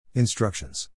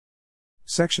Instructions.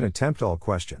 Section attempt all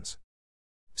questions.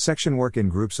 Section work in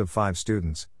groups of 5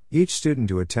 students, each student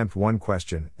to attempt 1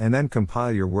 question, and then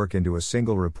compile your work into a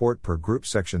single report per group.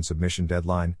 Section submission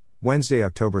deadline, Wednesday,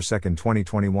 October 2,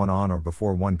 2021 on or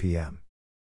before 1 p.m.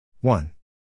 1.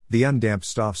 The undamped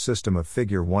Stoff system of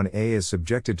Figure 1a is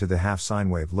subjected to the half-sine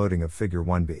wave loading of Figure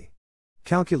 1b.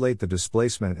 Calculate the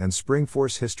displacement and spring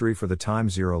force history for the time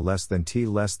 0 less than t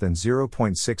less than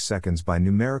 0.6 seconds by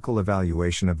numerical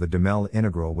evaluation of the Duhamel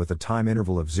integral with a time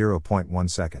interval of 0.1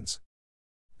 seconds.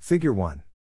 Figure 1.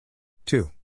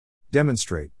 2.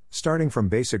 Demonstrate, starting from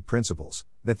basic principles,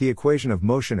 that the equation of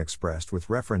motion expressed with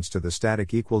reference to the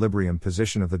static equilibrium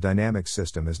position of the dynamic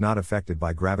system is not affected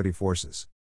by gravity forces.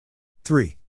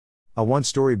 3. A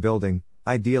 1-story building,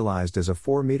 idealized as a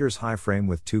 4 meters high frame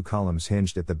with 2 columns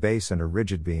hinged at the base and a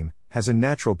rigid beam, has a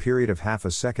natural period of half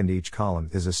a second. Each column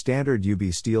is a standard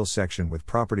UB steel section with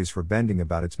properties for bending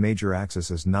about its major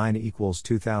axis as 9 equals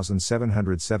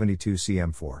 2772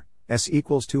 cm4, S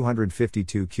equals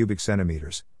 252 cubic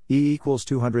centimeters, E equals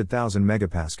 200,000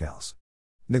 megapascals.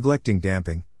 Neglecting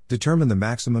damping, determine the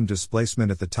maximum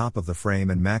displacement at the top of the frame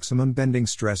and maximum bending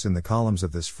stress in the columns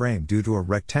of this frame due to a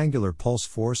rectangular pulse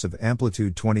force of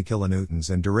amplitude 20 kilonewtons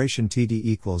and duration Td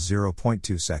equals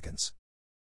 0.2 seconds.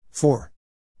 4.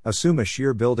 Assume a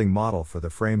shear building model for the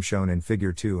frame shown in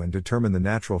Figure 2 and determine the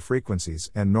natural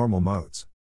frequencies and normal modes.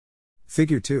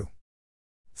 Figure 2.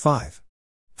 5.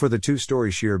 For the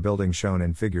 2-story shear building shown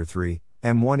in Figure 3,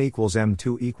 M1 equals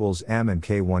M2 equals M and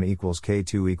K1 equals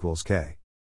K2 equals K.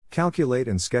 Calculate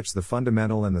and sketch the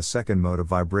fundamental and the second mode of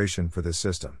vibration for this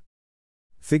system.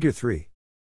 Figure 3.